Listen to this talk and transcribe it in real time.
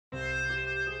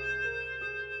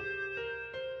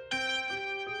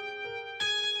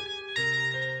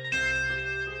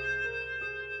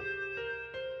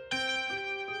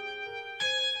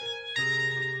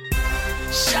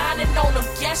Shining on them,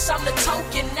 guess I'm the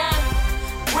token now.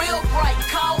 Real bright,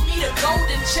 call me the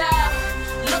golden child.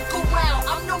 Look around,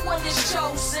 I'm the one that's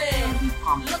chosen.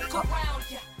 Look around,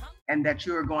 yeah. And that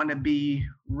you're going to be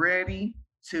ready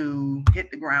to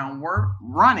hit the ground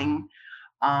running,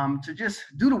 to just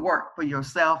do the work for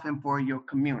yourself and for your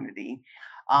community.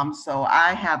 So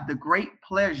I have the great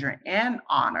pleasure and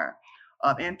honor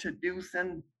of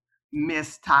introducing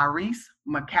Miss Tyrese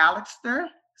McAllister,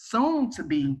 soon to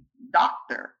be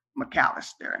Dr.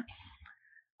 McAllister.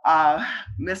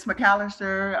 Miss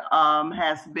McAllister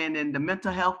has been in the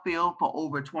mental health field for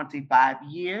over 25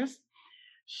 years.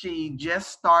 She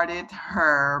just started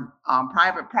her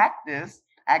private practice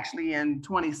actually in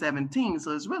 2017,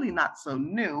 so it's really not so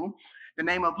new. The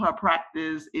name of her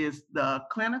practice is the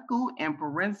Clinical and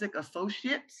Forensic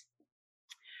Associates.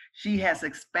 She has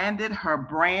expanded her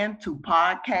brand to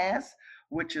podcast,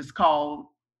 which is called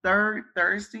Third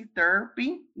Thursday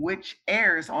Therapy, which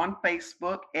airs on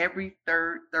Facebook every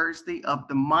third Thursday of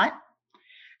the month.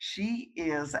 She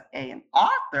is an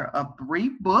author of 3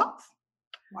 books.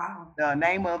 Wow. The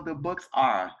name of the books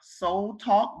are Soul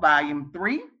Talk Volume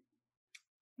 3,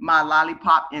 My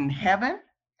Lollipop in Heaven,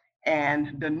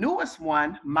 and the newest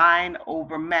one, Mind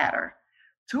Over Matter.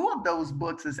 2 of those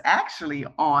books is actually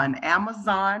on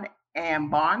Amazon and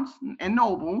Barnes and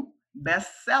Noble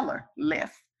bestseller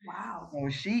list. Wow. So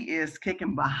she is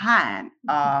kicking behind.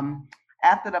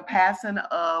 After the passing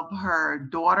of her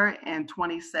daughter in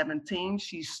 2017,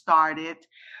 she started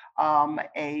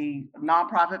a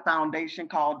nonprofit foundation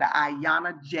called the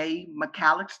Ayanna J.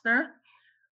 McAllister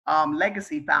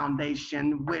Legacy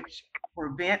Foundation, which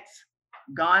prevents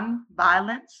gun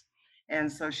violence. And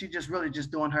so she just really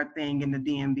just doing her thing in the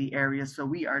DMV area. So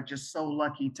we are just so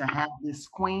lucky to have this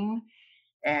queen.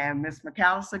 And Miss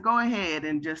McAllister, go ahead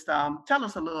and just tell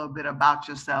us a little bit about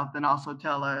yourself and also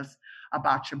tell us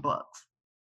about your books.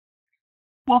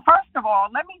 Well, first of all,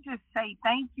 let me just say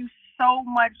thank you so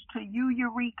much to you,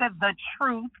 Eureka, The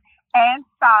Truth, and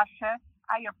Sasha.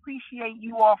 I appreciate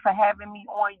you all for having me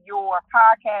on your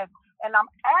podcast, and I'm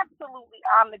absolutely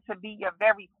honored to be your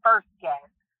very first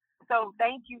guest. So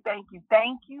thank you, thank you,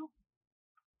 thank you.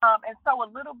 And so a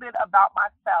little bit about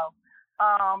myself.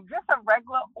 Just a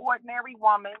regular, ordinary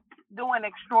woman doing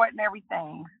extraordinary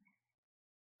things.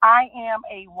 I am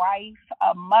a wife,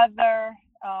 a mother,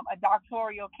 a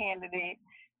doctoral candidate,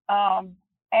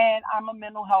 and I'm a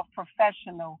mental health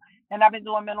professional. And I've been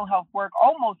doing mental health work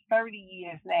almost 30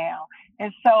 years now.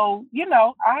 And so, you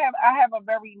know, I have a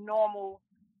very normal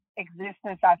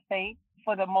existence, I think,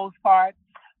 for the most part.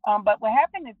 But what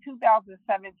happened in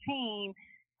 2017,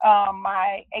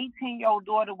 my 18-year-old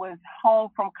daughter was home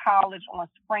from college on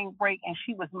spring break, and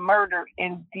she was murdered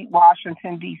in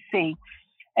Washington, D.C.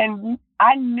 And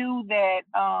I knew that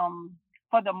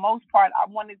for the most part, I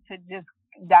wanted to just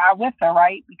die with her,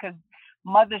 right? Because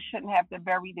mothers shouldn't have to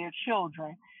bury their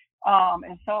children.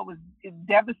 And so it was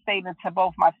devastating to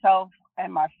both myself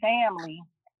and my family.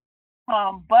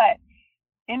 But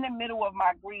in the middle of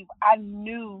my grief, I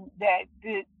knew that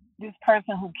this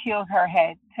person who killed her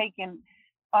had taken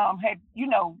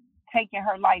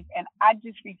her life, and I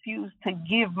just refused to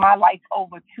give my life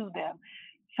over to them.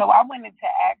 So I went into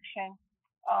action.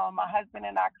 My husband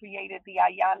and I created the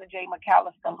Ayanna J.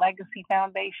 McAllister Legacy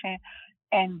Foundation,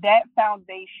 and that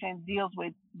foundation deals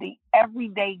with the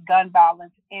everyday gun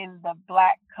violence in the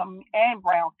Black and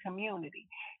brown community.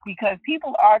 Because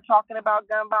people are talking about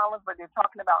gun violence, but they're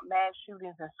talking about mass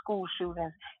shootings and school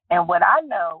shootings. And what I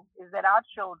know is that our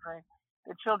children,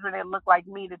 the children that look like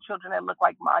me, the children that look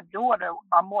like my daughter,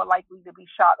 are more likely to be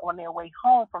shot on their way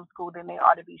home from school than they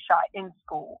are to be shot in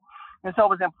school. And so it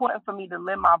was important for me to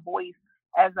lend my voice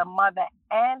as a mother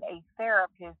and a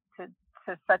therapist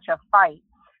to such a fight.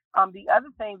 The other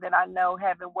thing that I know,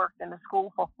 having worked in the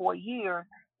school for 4 years,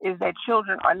 is that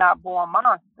children are not born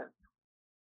monsters.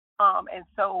 And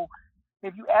so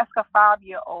if you ask a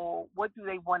 5-year-old, what do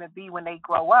they want to be when they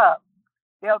grow up?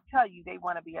 They'll tell you they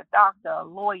want to be a doctor, a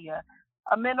lawyer,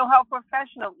 a mental health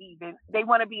professional even. They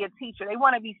want to be a teacher. They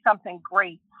want to be something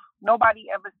great. Nobody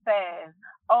ever says,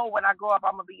 oh, when I grow up,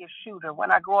 I'm going to be a shooter.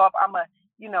 When I grow up, I'm going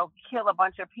to, kill a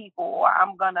bunch of people, or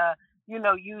I'm going to,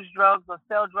 use drugs or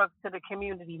sell drugs to the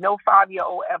community. No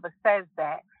 5-year-old ever says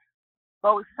that.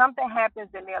 But something happens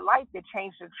in their life that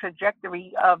changes the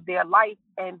trajectory of their life,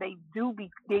 and they do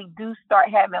start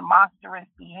having monstrous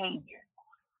behavior.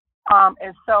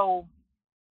 And so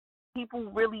people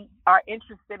really are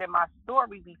interested in my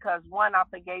story because, one, I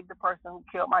forgave the person who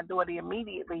killed my daughter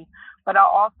immediately, but I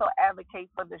also advocate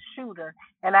for the shooter.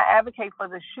 And I advocate for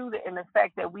the shooter in the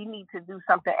fact that we need to do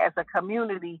something as a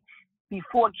community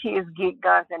before kids get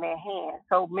guns in their hands.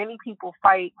 So many people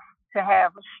fight to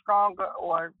have a stronger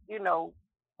or,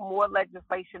 more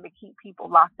legislation to keep people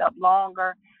locked up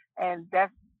longer. And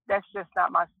that's just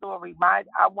not my story.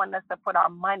 I want us to put our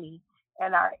money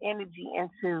and our energy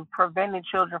into preventing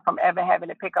children from ever having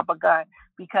to pick up a gun,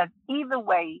 because either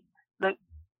way,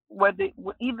 whether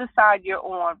either side you're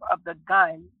on of the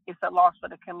gun, it's a loss for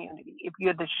the community. If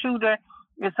you're the shooter,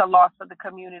 it's a loss for the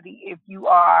community. If you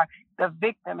are the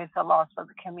victim, it's a loss for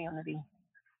the community.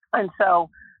 And so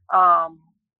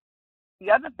the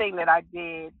other thing that I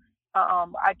did,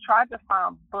 I tried to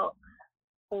find books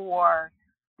for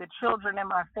the children in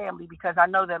my family, because I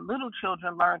know that little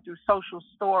children learn through social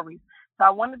stories. So I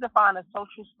wanted to find a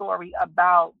social story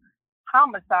about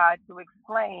homicide to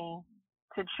explain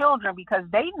to children, because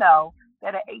they know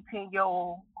that an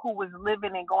 18-year-old who was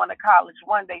living and going to college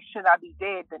one day should not be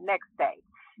dead the next day.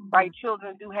 Right?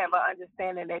 Children do have an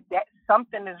understanding that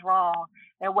something is wrong.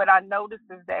 And what I noticed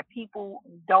is that people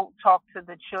don't talk to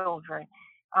the children.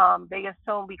 They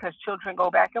assume because children go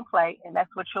back and play, and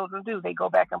that's what children do. They go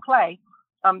back and play.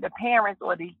 The parents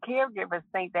or the caregivers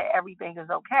think that everything is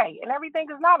okay, and everything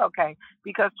is not okay,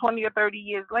 because 20 or 30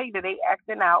 years later, they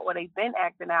acting out, or they've been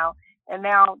acting out, and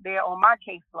now they're on my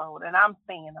caseload, and I'm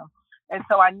seeing them. And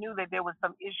so I knew that there was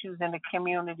some issues in the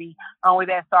community with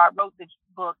that. So I wrote this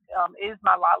book, Is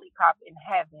My Lollipop in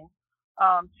Heaven,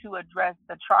 to address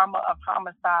the trauma of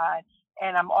homicide.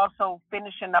 And I'm also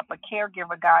finishing up a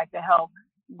caregiver guide to help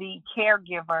the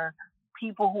caregiver,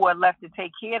 people who are left to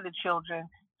take care of the children.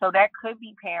 So that could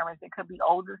be parents, it could be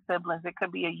older siblings, it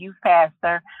could be a youth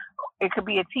pastor, it could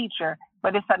be a teacher,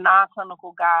 but it's a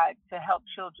non-clinical guide to help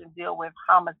children deal with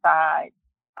homicide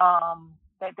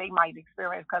that they might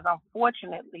experience, because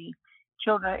unfortunately,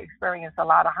 children experience a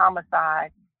lot of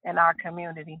homicide in our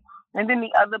community. And then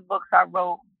the other books I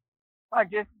wrote are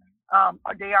just,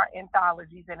 they are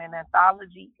anthologies, and an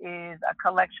anthology is a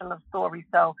collection of stories.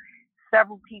 So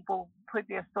several people put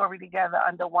their story together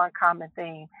under one common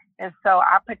theme. And so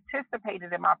I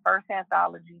participated in my first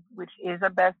anthology, which is a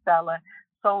bestseller,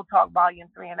 Soul Talk Volume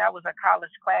 3. And that was a college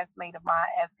classmate of mine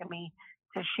asking me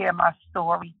to share my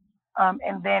story.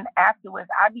 And then afterwards,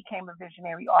 I became a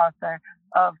visionary author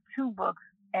of 2 books.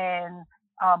 And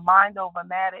Mind Over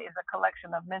Matter is a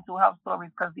collection of mental health stories,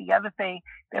 because the other thing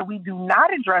that we do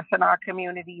not address in our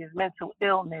community is mental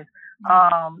illness.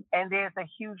 And there's a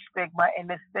huge stigma, and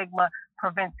the stigma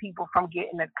prevents people from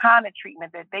getting the kind of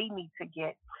treatment that they need to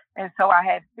get. And so I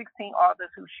had 16 authors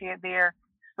who shared their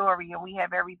story, and we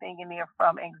have everything in there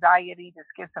from anxiety to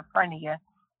schizophrenia,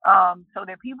 so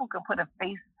that people can put a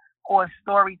face or a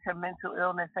story to mental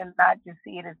illness and not just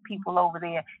see it as people over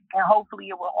there. And hopefully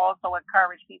it will also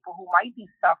encourage people who might be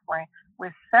suffering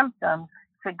with symptoms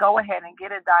to go ahead and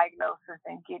get a diagnosis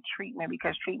and get treatment,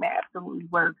 because treatment absolutely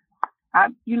works. I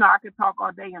could talk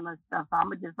all day on this stuff. So I'm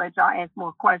going to just let y'all ask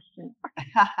more questions.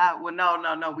 Well,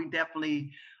 no. We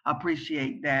definitely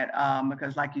appreciate that,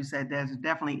 because like you said, there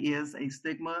definitely is a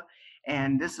stigma.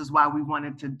 And this is why we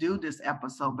wanted to do this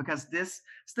episode, because this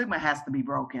stigma has to be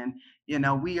broken.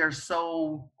 We are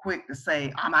so quick to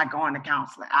say, I'm not going to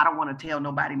counseling. I don't want to tell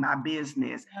nobody my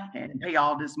business and pay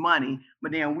all this money.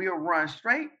 But then we'll run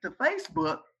straight to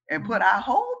Facebook and put our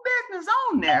whole business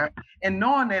on there, and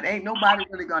knowing that ain't nobody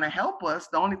really going to help us.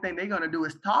 The only thing they're going to do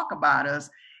is talk about us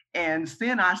and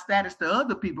send our status to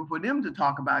other people for them to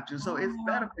talk about you. So it's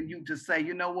better for you to say,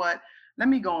 you know what, let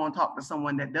me go and talk to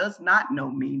someone that does not know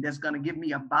me, that's going to give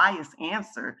me a biased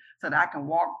answer so that I can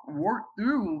work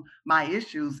through my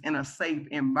issues in a safe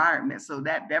environment. So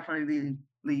that definitely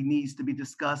needs to be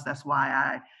discussed. That's why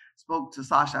I spoke to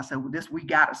Sasha. I said, well, we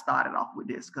got to start it off with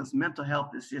this, because mental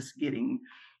health is just getting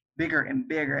bigger and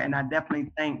bigger. And I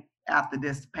definitely think after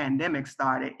this pandemic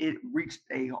started, it reached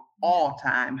a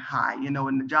all-time high, in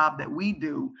the job that we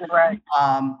do. Right.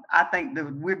 I think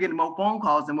that we're getting more phone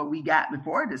calls than what we got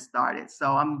before this started.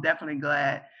 So I'm definitely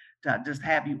glad to just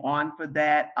have you on for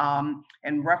that.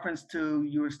 In reference to,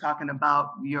 you was talking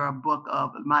about your book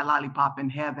of My Lollipop in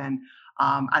Heaven.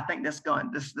 I think that's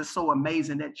so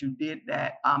amazing that you did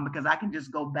that, because I can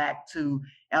just go back to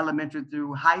elementary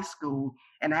through high school,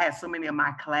 and I had so many of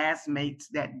my classmates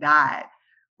that died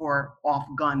off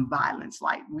gun violence.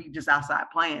 Like, we just outside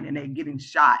playing and they're getting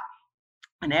shot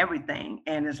and everything.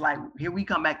 And it's like, here we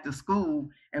come back to school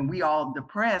and we all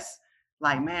depressed.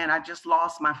 Like, man, I just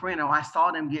lost my friend, or I saw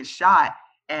them get shot,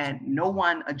 and no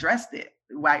one addressed it.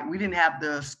 Right? We didn't have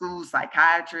the school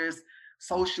psychiatrist,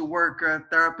 social worker,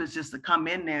 therapist just to come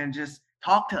in there and just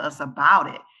talk to us about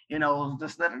it.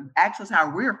 Just ask us how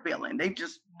we're feeling. They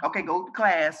just, okay, go to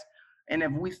class. And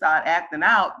if we start acting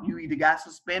out, you either got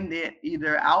suspended,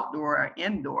 either outdoor or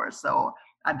indoor. So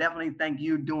I definitely think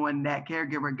you doing that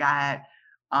caregiver guide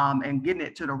and getting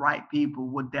it to the right people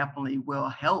will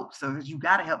help. So you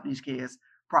got to help these kids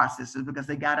process it, because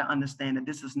they got to understand that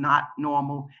this is not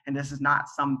normal and this is not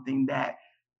something that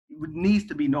needs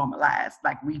to be normalized.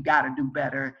 Like, we got to do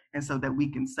better, and so that we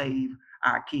can save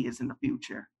our kids in the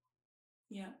future.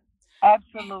 Yeah,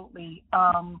 absolutely.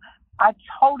 I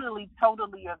totally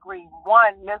agree.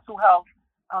 One, mental health,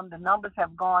 the numbers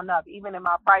have gone up. Even in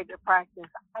my private practice,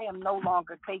 I am no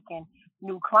longer taking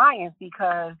new clients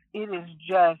because it is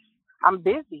just, I'm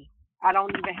busy. I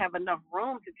don't even have enough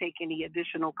room to take any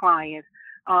additional clients.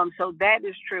 So that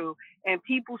is true. And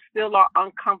people still are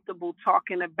uncomfortable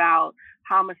talking about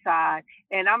homicide.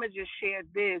 And I'm going to just share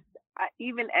this.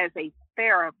 Even as a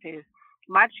therapist,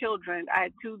 my children, I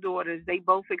had 2 daughters, they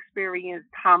both experienced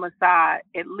homicide,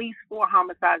 at least 4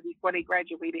 homicides before they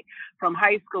graduated from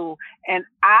high school. And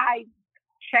I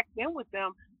checked in with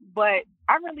them, but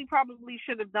I really probably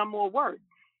should have done more work.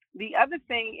 The other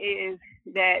thing is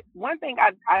that one thing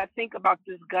I think about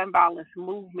this gun violence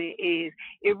movement is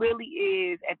it really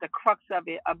is at the crux of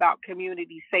it about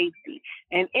community safety.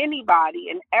 And anybody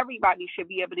and everybody should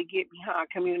be able to get behind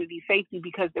community safety,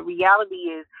 because the reality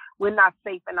is we're not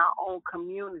safe in our own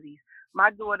communities.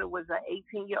 My daughter was an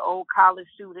 18-year-old college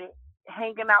student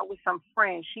hanging out with some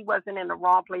friends. She wasn't in the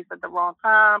wrong place at the wrong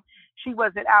time. She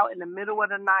wasn't out in the middle of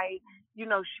the night. You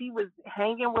know, she was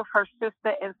hanging with her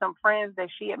sister and some friends that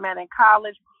she had met in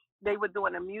college. They were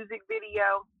doing a music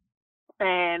video,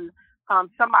 and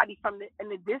somebody in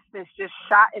the distance just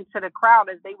shot into the crowd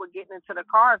as they were getting into the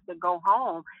cars to go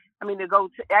home. I mean, they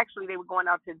were going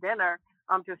out to dinner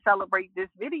to celebrate this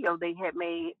video they had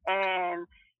made. And,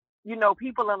 you know,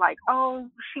 people are like, oh,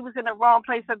 she was in the wrong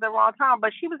place at the wrong time,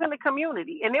 but she was in the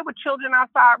community, and there were children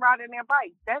outside riding their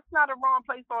bikes. That's not a wrong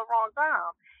place or a wrong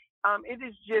time. It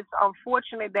is just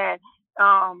unfortunate that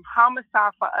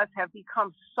homicide for us have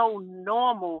become so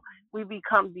normal. We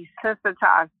become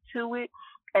desensitized to it.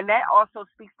 And that also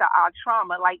speaks to our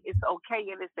trauma. Like, it's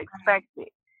okay and it's expected.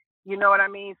 You know what I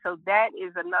mean? So that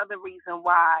is another reason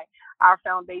why our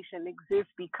foundation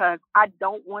exists, because I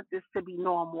don't want this to be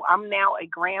normal. I'm now a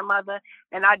grandmother,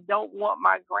 and I don't want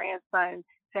my grandson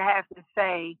to have to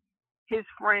say his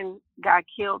friend got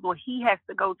killed, or he has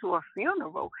to go to a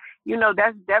funeral. You know,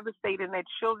 that's devastating that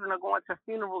children are going to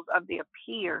funerals of their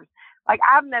peers. Like,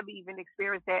 I've never even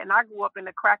experienced that. And I grew up in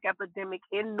the crack epidemic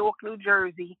in Newark, New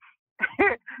Jersey.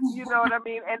 You know what I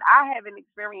mean? And I haven't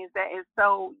experienced that. And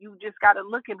so you just got to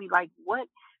look and be like, what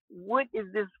is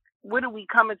this? What are we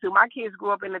coming to? My kids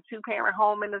grew up in a 2-parent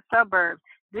home in the suburbs.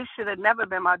 This should have never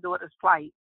been my daughter's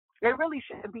plight. It really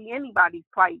shouldn't be anybody's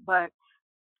plight. But,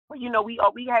 you know, we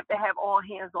have to have all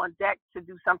hands on deck to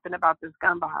do something about this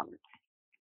gun violence.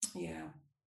 Yeah.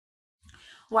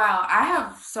 Wow, I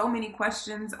have so many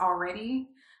questions already.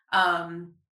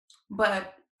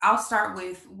 But I'll start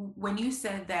with when you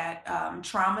said that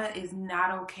trauma is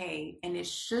not okay and it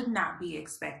should not be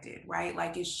expected, right?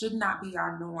 Like, it should not be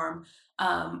our norm.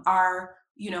 Our,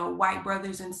 you know, white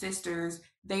brothers and sisters,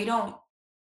 they don't,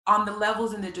 on the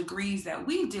levels and the degrees that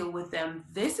we deal with them,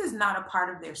 this is not a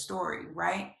part of their story,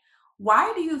 right?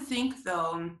 Why do you think,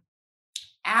 though,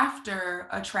 after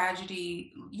a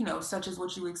tragedy, you know, such as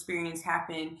what you experienced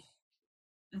happen,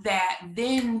 that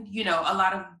then, you know, a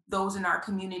lot of those in our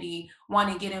community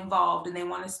want to get involved and they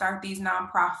want to start these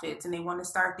nonprofits and they want to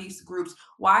start these groups?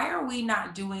 Why are we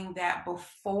not doing that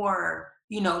before,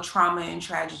 you know, trauma and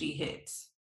tragedy hits?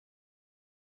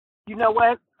 You know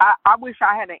what? I wish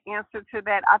I had an answer to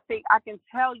that. I think I can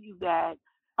tell you that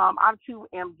I too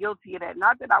am guilty of that.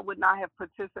 Not that I would not have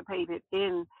participated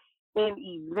in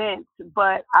events,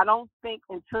 but I don't think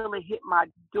until it hit my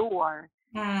door.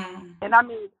 And I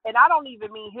mean, and I don't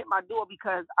even mean hit my door,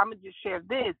 because I'm gonna just share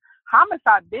this.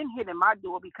 Homicide been hitting my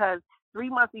door, because 3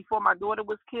 months before my daughter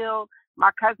was killed, my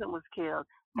cousin was killed.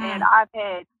 And I've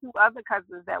had 2 other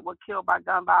cousins that were killed by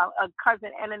gun violence, a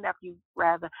cousin and a nephew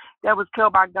rather, that was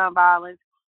killed by gun violence.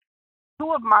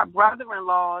 2 of my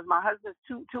brother-in-laws, my husband's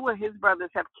two of his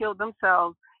brothers have killed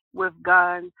themselves with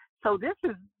guns. So this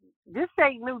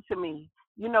ain't new to me.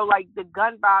 You know, like, the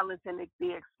gun violence and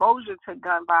the exposure to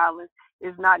gun violence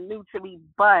is not new to me,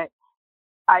 but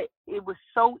it was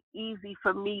so easy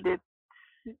for me to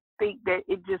think that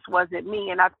it just wasn't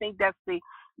me. And I think that's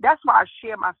why I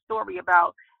share my story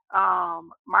about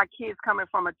my kids coming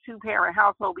from a 2-parent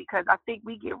household, because I think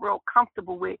we get real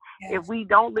comfortable with, if we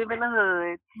don't live in the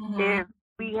hood, if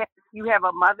you have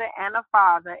a mother and a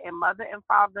father, and mother and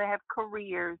father have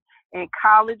careers and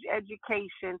college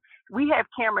education. We have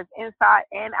cameras inside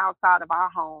and outside of our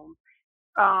homes.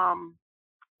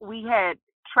 We had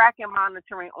tracking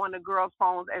monitoring on the girls'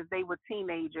 phones as they were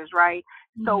teenagers, right?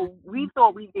 Mm-hmm. So we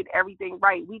thought we did everything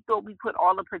right. We thought we put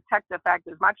all the protective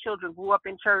factors. My children grew up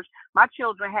in church. My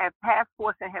children have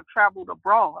passports and have traveled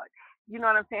abroad. You know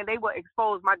what I'm saying? They were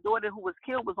exposed. My daughter who was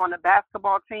killed was on the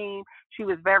basketball team. She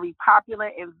was very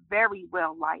popular and very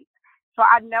well liked. So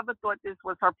I never thought this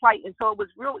was her plight. And so it was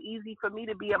real easy for me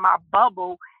to be in my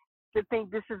bubble to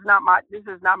think this is not my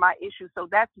issue. So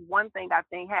that's one thing I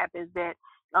think happens, that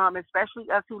especially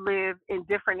us who live in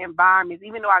different environments,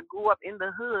 even though I grew up in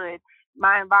the hood,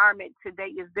 my environment today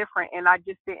is different. And I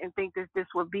just didn't think this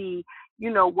would be,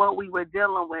 what we were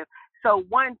dealing with. So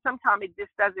sometimes it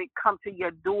just doesn't come to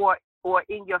your door or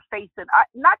in your face, and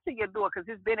not to your door, because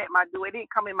it's been at my door. It didn't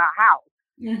come in my house,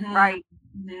 mm-hmm. right?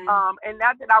 Mm-hmm. And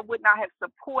not that I would not have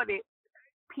supported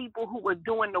people who were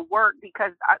doing the work,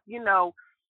 because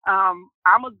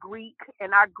I'm a Greek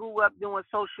and I grew up doing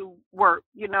social work,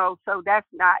 so that's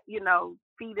not,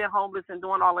 feeding homeless and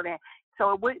doing all of that.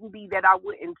 So it wouldn't be that I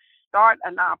wouldn't start a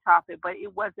nonprofit, but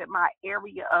it wasn't my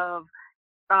area of,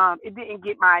 it didn't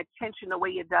get my attention the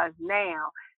way it does now.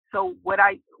 So what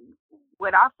I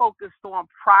focused on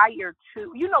prior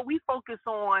to, we focus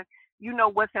on,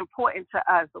 what's important to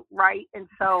us, right? And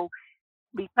so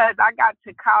because I got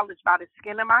to college by the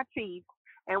skin of my teeth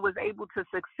and was able to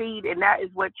succeed, and that is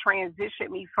what transitioned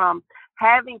me from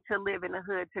having to live in the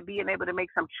hood to being able to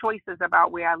make some choices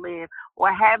about where I live,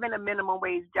 or having a minimum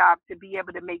wage job to be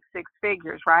able to make six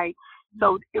figures, right?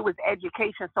 So it was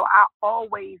education. So I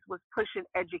always was pushing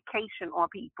education on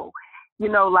people.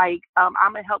 I'm going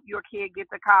to help your kid get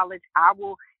to college. I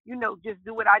will, just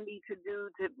do what I need to do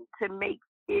to make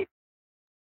it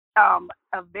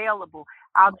available.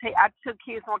 I took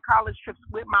kids on college trips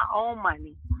with my own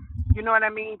money. You know what I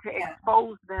mean? To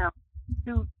expose them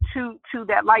to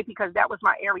that life, because that was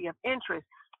my area of interest.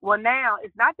 Well, now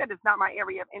it's not that it's not my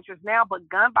area of interest now, but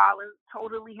gun violence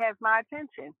totally has my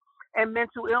attention, and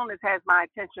mental illness has my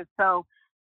attention. So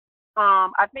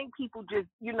I think people just,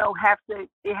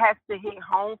 it has to hit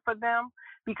home for them,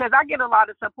 because I get a lot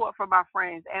of support from my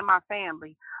friends and my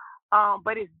family.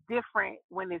 But it's different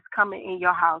when it's coming in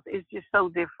your house. It's just so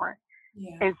different.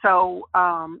 Yeah. And so,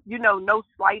 no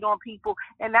slight on people.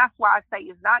 And that's why I say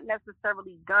it's not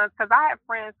necessarily guns, because I have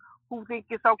friends who think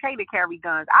it's okay to carry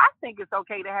guns. I think it's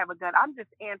okay to have a gun. I'm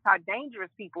just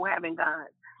anti-dangerous people having guns,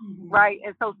 mm-hmm. right?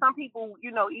 And so some people,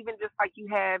 even just like you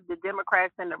have the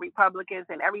Democrats and the Republicans,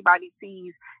 and everybody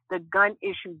sees the gun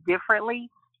issue differently,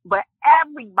 but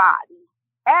everybody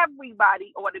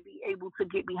ought to be able to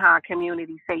get behind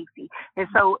community safety. And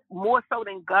so more so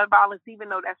than gun violence, even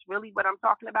though that's really what I'm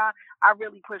talking about, I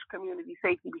really push community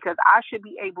safety, because I should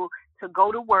be able to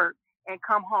go to work and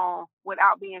come home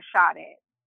without being shot at,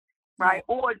 right?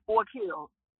 Or killed.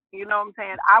 You know what I'm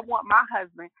saying? I want my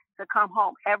husband to come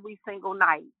home every single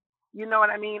night. You know what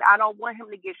I mean? I don't want him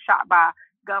to get shot by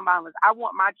gun violence. I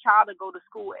want my child to go to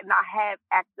school and not have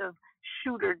active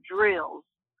shooter drills,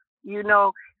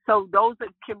 So those are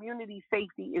community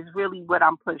safety is really what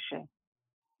I'm pushing.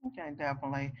 Okay,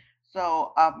 definitely.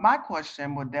 So my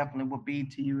question would be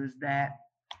to you is that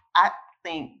I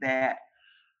think that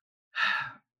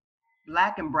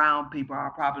Black and brown people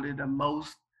are probably the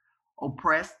most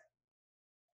oppressed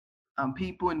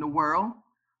people in the world.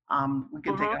 We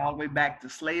can take it all the way back to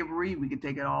slavery. We can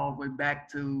take it all the way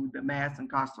back to the mass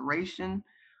incarceration.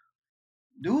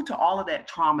 Due to all of that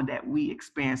trauma that we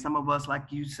experienced, some of us,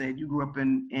 like you said, you grew up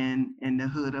in the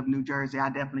hood of New Jersey. I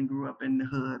definitely grew up in the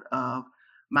hood of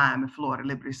Miami, Florida,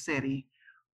 Liberty City.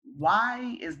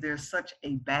 Why is there such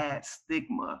a bad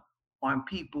stigma on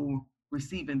people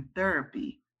receiving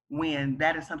therapy when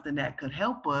that is something that could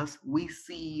help us? We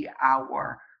see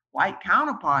our white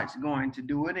counterparts going to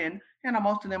do it, and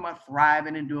most of them are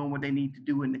thriving and doing what they need to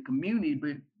do in the community.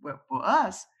 But for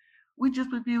us, we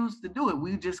just refuse to do it.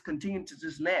 We just continue to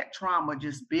just let trauma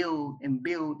just build and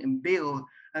build and build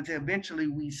until eventually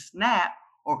we snap,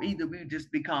 or either we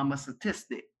just become a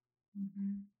statistic.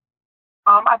 Mm-hmm.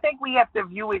 I think we have to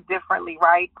view it differently,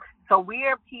 right? So we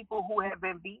are people who have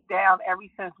been beat down ever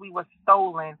since we were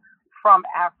stolen from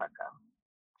Africa.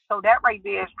 So that right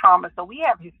there is trauma. So we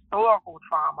have historical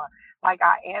trauma. Like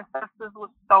our ancestors were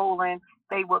stolen.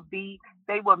 They were beat.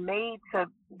 They made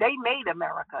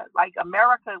America. Like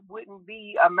America wouldn't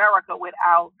be America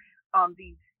without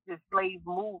the slave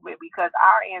movement, because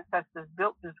our ancestors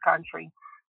built this country.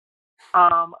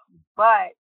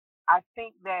 But I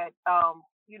think that,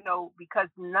 because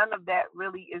none of that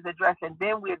really is addressed, and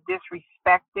then we're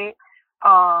disrespected.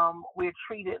 We're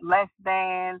treated less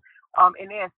than, and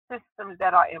there are systems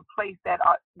that are in place that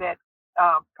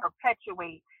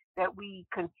perpetuate that we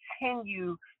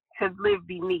continue to live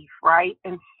beneath, right?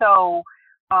 And so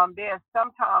There's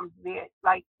sometimes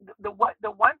like the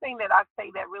one thing that I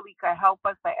say that really could help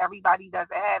us, that everybody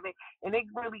doesn't have it, and it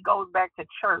really goes back to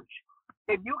church.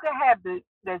 If you can have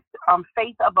this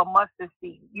faith of a mustard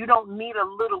seed, you don't need a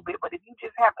little bit, but if you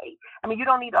just have you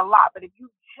don't need a lot, but if you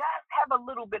just have a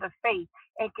little bit of faith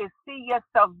and can see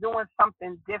yourself doing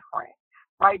something different,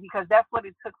 right? Because that's what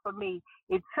it took for me.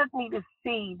 It took me to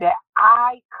see that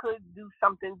I could do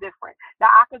something different. Now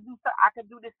I could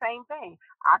do the same thing.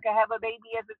 I could have a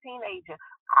baby as a teenager.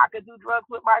 I could do drugs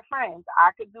with my friends.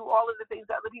 I could do all of the things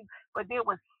that other people. But there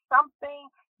was something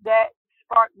that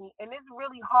sparked me, and it's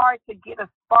really hard to get a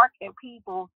spark in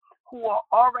people who are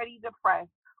already depressed,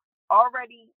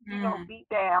 already beat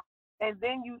down, and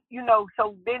then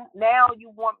so then now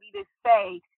you want me to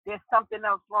say there's something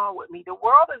else wrong with me. The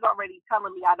world is already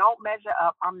telling me I don't measure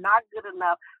up. I'm not good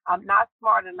enough. I'm not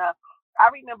smart enough. I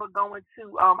remember going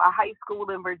to a high school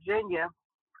in Virginia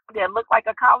that looked like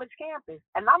a college campus.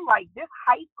 And I'm like, this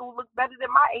high school looks better than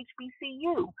my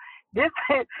HBCU. This,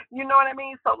 you know what I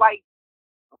mean? So like,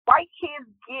 white kids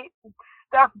get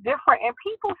stuff different, and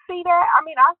people see that. I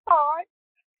mean, I saw it.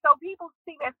 So people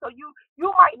see that. So you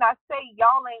might not say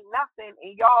y'all ain't nothing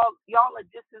and y'all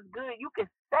are just as good. You can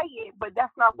say it, but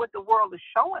that's not what the world is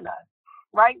showing us,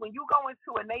 right? When you go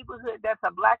into a neighborhood that's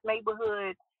a black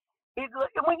neighborhood,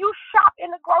 when you shop in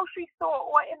the grocery store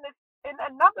or in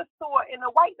another store in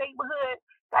a white neighborhood,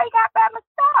 they got better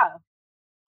stuff.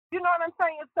 You know what I'm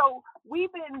saying? So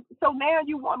now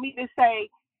you want me to say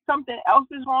something else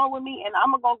is wrong with me, and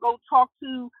I'm gonna go talk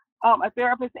to a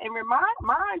therapist and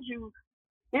mind you,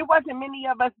 it wasn't many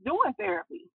of us doing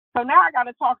therapy. So now I got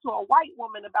to talk to a white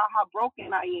woman about how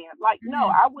broken I am. Like, no,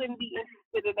 I wouldn't be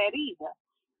interested in that either.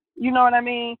 You know what I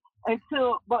mean?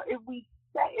 But if we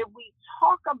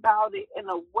talk about it in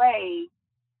a way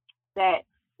that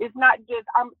it's not just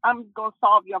I'm gonna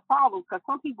solve your problems, because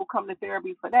some people come to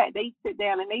therapy for that. They sit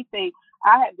down and they say,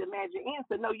 I have the magic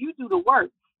answer. No, you do the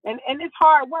work. And it's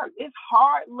hard work. It's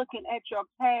hard looking at your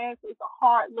past. It's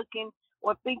hard looking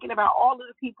or thinking about all of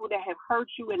the people that have hurt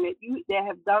you and that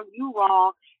have done you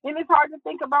wrong. And it's hard to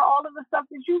think about all of the stuff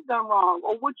that you've done wrong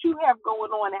or what you have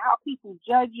going on and how people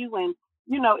judge you. And,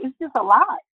 it's just a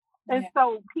lot. And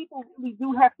so people really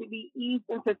do have to be eased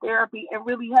into therapy and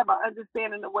really have an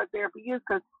understanding of what therapy is,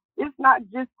 because it's not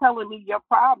just telling me your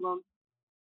problems.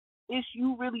 It's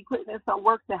you really putting in some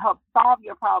work to help solve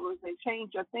your problems and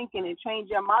change your thinking and change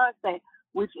your mindset,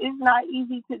 which is not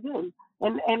easy to do.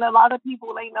 And a lot of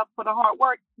people ain't up for the hard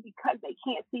work because they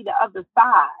can't see the other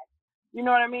side. You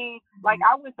know what I mean? Like,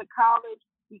 I went to college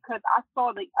because I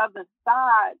saw the other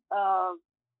side of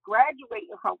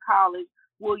graduating from college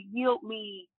will yield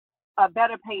me a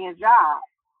better paying job.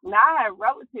 Now I have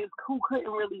relatives who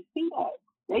couldn't really see that.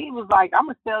 They was like, I'm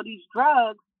going to sell these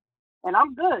drugs and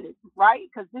I'm good, right?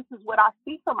 Because this is what I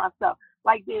see for myself.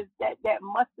 Like, there's that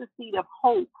mustard seed of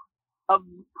hope, of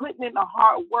putting in the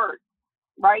hard work,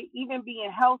 right? Even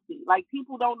being healthy. Like,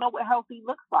 people don't know what healthy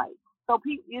looks like. So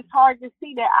it's hard to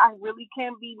see that I really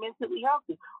can be mentally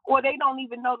healthy, or they don't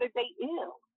even know that they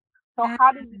ill. So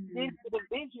how does it get to the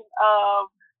vision of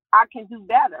I can do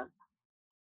better?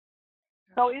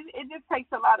 So it just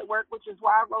takes a lot of work, which is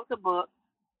why I wrote the book,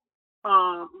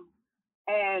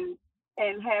 and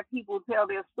have people tell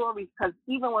their stories. Because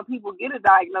even when people get a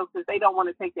diagnosis, they don't want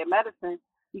to take their medicine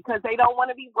because they don't want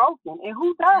to be broken. And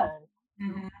who does?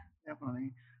 Mm-hmm.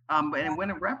 Definitely. And when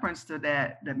in reference to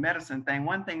the medicine thing,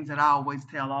 one thing that I always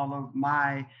tell all of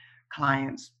my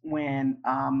clients when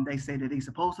they say that they're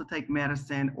supposed to take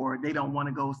medicine or they don't want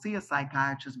to go see a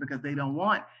psychiatrist because they don't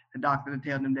want the doctor to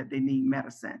tell them that they need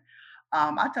medicine.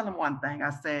 I tell them one thing. I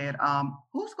said,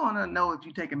 who's going to know if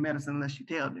you're taking medicine unless you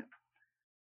tell them?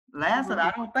 Last,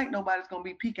 I don't think nobody's going to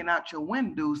be peeking out your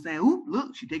window saying, "Ooh,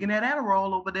 look, she's taking that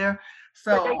Adderall over there."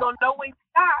 So but they're going to know when you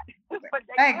stop.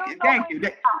 Thank you.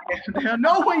 They'll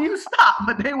know when you stop,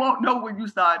 but they won't know when you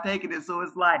start taking it. So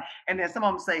it's like, and then some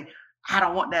of them say, I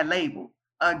don't want that label.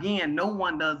 Again, no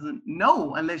one doesn't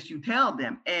know unless you tell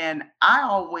them. And I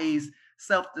always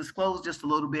self-disclose just a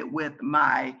little bit with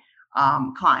my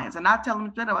clients. And I tell them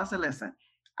straight up, I said, listen,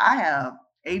 I have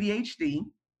ADHD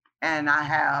and I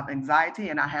have anxiety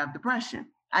and I have depression.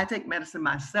 I take medicine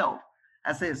myself.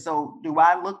 I said, so do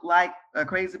I look like a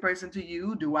crazy person to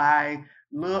you? Do I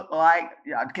look like,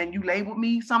 can you label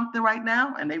me something right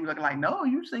now? And they were looking like, no,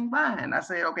 you seem fine. I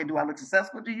said, okay, do I look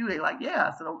successful to you? They like,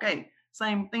 yeah. I said, okay,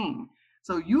 same thing.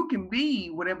 So you can be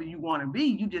whatever you want to be.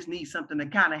 You just need something to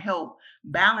kind of help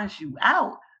balance you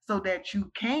out so that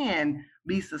you can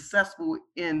be successful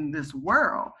in this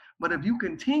world. But if you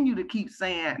continue to keep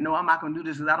saying, no, I'm not going to do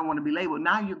this because I don't want to be labeled,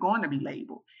 now you're going to be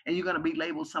labeled and you're going to be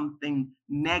labeled something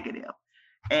negative.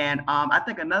 And I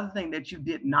think another thing that you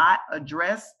did not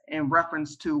address in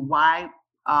reference to why,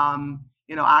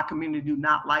 our community do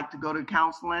not like to go to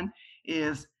counseling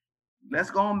is,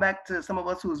 let's go on back to some of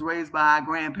us who was raised by our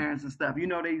grandparents and stuff. They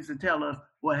used to tell us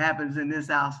what happens in this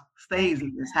house stays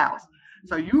in this house.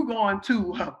 So you going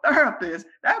to a therapist,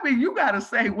 that means you got to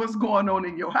say what's going on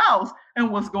in your house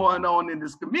and what's going on in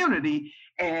this community.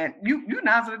 And you 9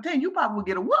 out of 10, you probably will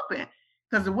get a whooping,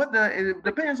 because it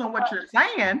depends on what you're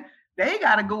saying. They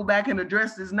got to go back and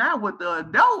address this now with the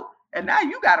adult, and now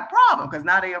you got a problem, because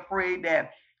now they're afraid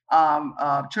that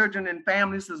children and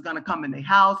families is going to come in their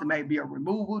house. It may be a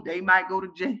removal. They might go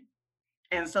to jail.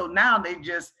 And so now they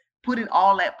just putting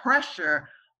all that pressure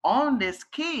on this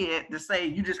kid to say,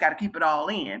 you just got to keep it all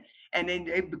in. And then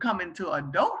they become into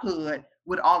adulthood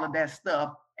with all of that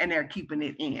stuff, and they're keeping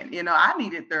it in. I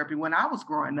needed therapy when I was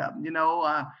growing up.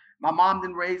 My mom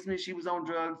didn't raise me. She was on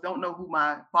drugs. Don't know who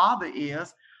my father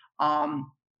is.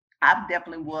 I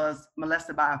definitely was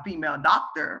molested by a female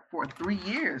doctor for 3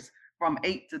 years, from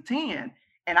 8 to 10.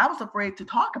 And I was afraid to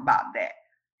talk about that.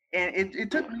 And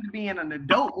it took me to being an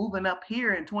adult, moving up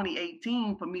here in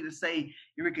 2018, for me to say,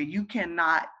 Eureka, you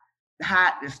cannot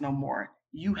hide this no more.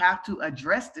 You have to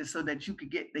address this so that you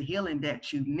could get the healing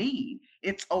that you need.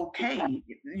 It's okay.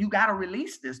 You got to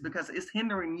release this, because it's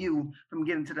hindering you from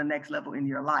getting to the next level in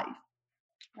your life.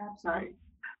 Absolutely.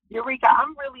 Eureka,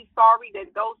 I'm really sorry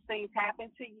that those things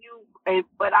happened to you,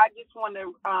 but I just want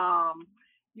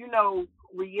to,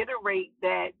 reiterate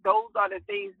that those are the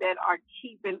things that are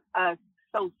keeping us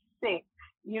so sick.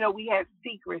 We have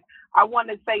secrets. I want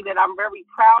to say that I'm very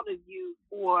proud of you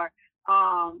for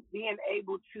being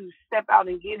able to step out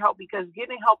and get help, because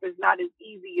getting help is not as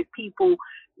easy as people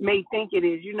may think it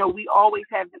is. We always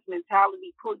have this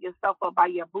mentality, pull yourself up by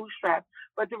your bootstraps.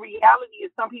 But the reality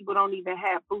is some people don't even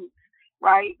have boots,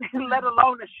 right? Let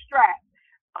alone a strap.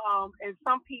 And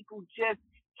some people just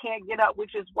can't get up,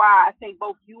 which is why I think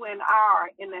both you and I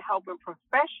are in the helping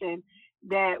profession,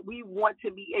 that we want to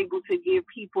be able to give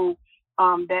people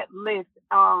that lift.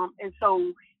 And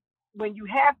so when you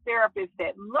have therapists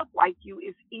that look like you,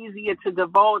 it's easier to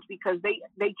divulge, because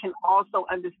they can also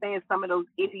understand some of those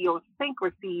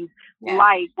idiosyncrasies,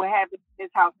 like what happens in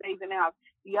this house stays in the house.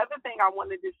 The other thing I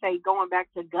wanted to say, going back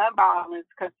to gun violence,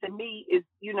 because to me it's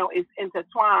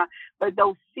intertwined, but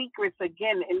those secrets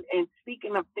again, and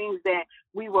speaking of things that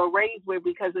we were raised with,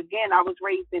 because again, I was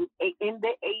raised in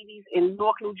the 80s in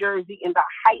Newark, New Jersey, in the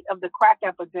height of the crack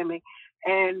epidemic,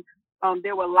 and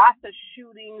there were lots of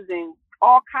shootings and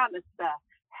all kind of stuff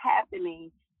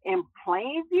happening in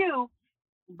plain view.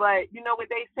 But you know what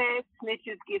they said?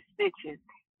 Snitches get stitches.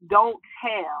 Don't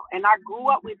tell. And I grew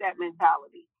up with that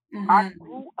mentality. Mm-hmm. I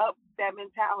grew up with that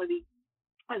mentality.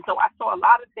 And so I saw a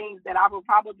lot of things that I will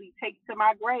probably take to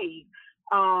my grave.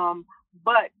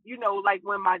 But, like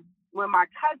when my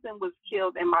cousin was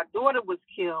killed and my daughter was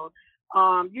killed,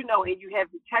 and you have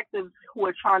detectives who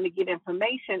are trying to get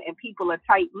information and people are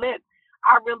tight-lipped,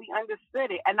 I really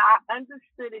understood it. And I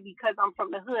understood it because I'm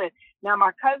from the hood. Now,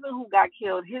 my cousin who got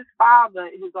killed, his father,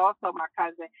 who's also my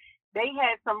cousin, they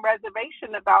had some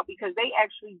reservation about, because they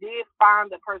actually did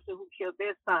find the person who killed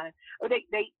their son. Or they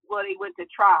went to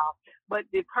trial. But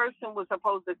the person was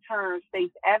supposed to turn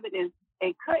state's evidence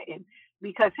and couldn't,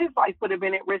 because his life would have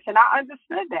been at risk. And I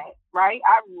understood that, right?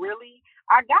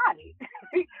 I got it.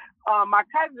 My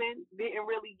cousin didn't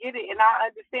really get it. And I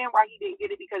understand why he didn't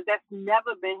get it, because that's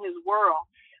never been his world.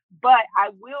 But I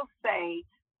will say,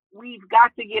 we've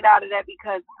got to get out of that,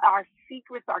 because our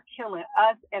secrets are killing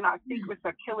us and our secrets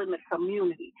are killing the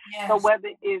community. Yes. So whether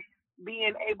it's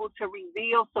being able to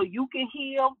reveal so you can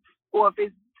heal, or if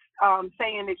it's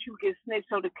saying that you can snitch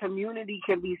so the community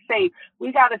can be safe,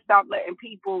 we got to stop letting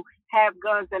people have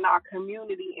guns in our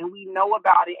community and we know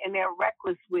about it and they're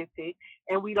reckless with it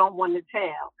and we don't want to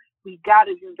tell. We got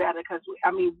to do better, because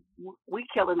we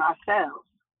killing ourselves.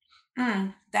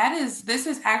 This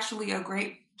is actually a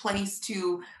great place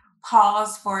to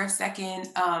pause for a second.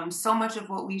 So much of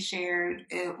what we shared,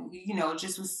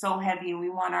 just was so heavy, and we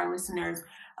want our listeners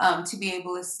to be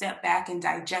able to step back and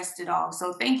digest it all.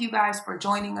 So thank you guys for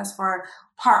joining us for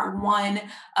part 1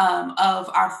 of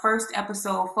our first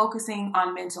episode focusing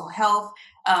on mental health.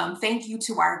 Thank you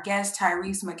to our guest,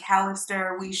 Tyrese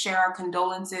McAllister. We share our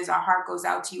condolences. Our heart goes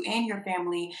out to you and your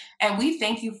family. And we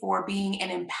thank you for being an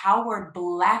empowered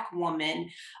Black woman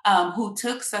who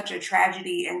took such a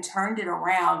tragedy and turned it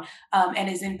around and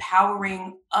is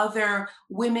empowering other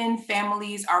women,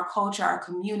 families, our culture, our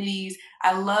communities.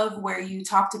 I love where you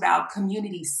talked about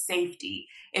community safety.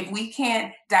 If we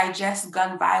can't digest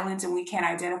gun violence and we can't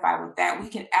identify with that, we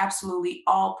can absolutely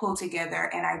all pull together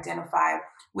and identify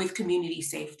with community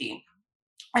safety.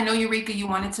 I know, Eureka, you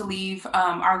wanted to leave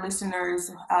our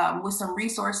listeners with some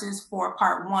resources for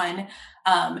part 1,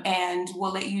 and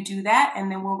we'll let you do that,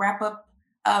 and then we'll wrap up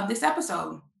this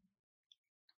episode.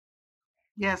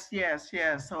 Yes.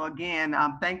 So again,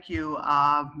 thank you,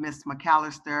 Ms.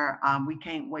 McAllister. We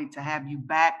can't wait to have you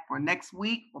back for next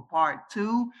week for part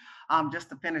 2, just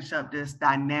to finish up this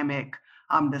dynamic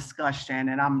discussion.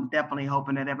 And I'm definitely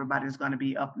hoping that everybody's going to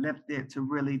be uplifted to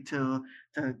really to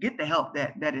get the help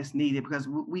that is needed, because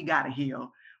we got to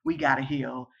heal. We got to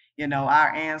heal. You know,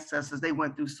 our ancestors, they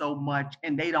went through so much,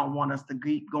 and they don't want us to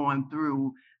keep going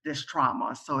through this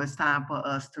trauma. So it's time for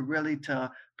us to really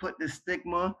to put the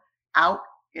stigma out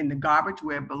in the garbage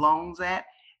where it belongs at,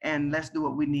 and let's do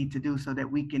what we need to do so that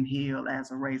we can heal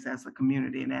as a race, as a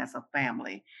community, and as a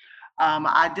family.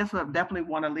 I just definitely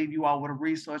want to leave you all with a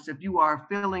resource. If you are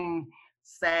feeling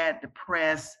sad,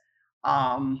 depressed,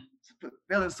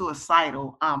 feeling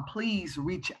suicidal, please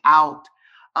reach out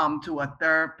to a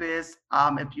therapist.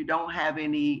 If you don't have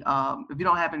any, if you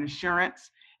don't have insurance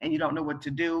and you don't know what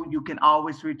to do, you can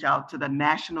always reach out to the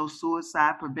National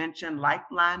Suicide Prevention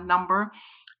Lifeline number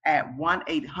at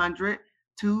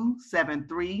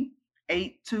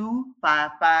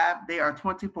 1-800-273-8255. They are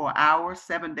 24 hours,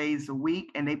 7 days a week,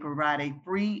 and they provide a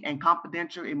free and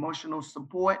confidential emotional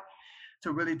support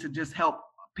to just help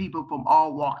people from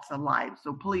all walks of life.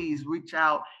 So please reach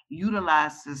out,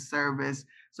 utilize this service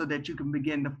so that you can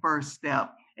begin the first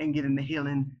step in getting the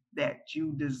healing that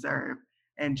you deserve.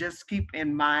 And just keep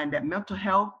in mind that mental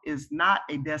health is not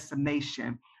a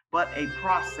destination, but a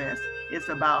process. It's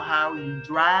about how you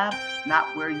drive, not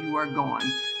where you are going.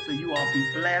 So you all be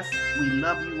blessed. We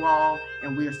love you all,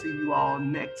 and we'll see you all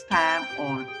next time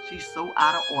on She's So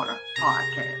Out of Order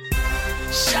podcast.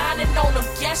 Shining on them,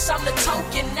 guess I'm the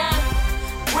token now.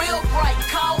 Real bright,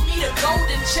 call me the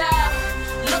golden child.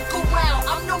 Look around,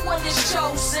 I'm the one that's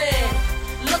chosen.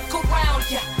 Look around,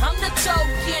 yeah, I'm the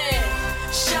token.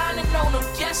 Shining on them,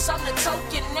 guess I'm the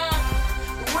token now.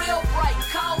 Real bright,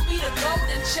 call me the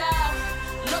golden child.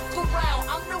 Look around,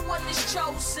 I'm the one that's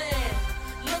chosen.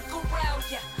 Look around,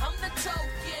 yeah.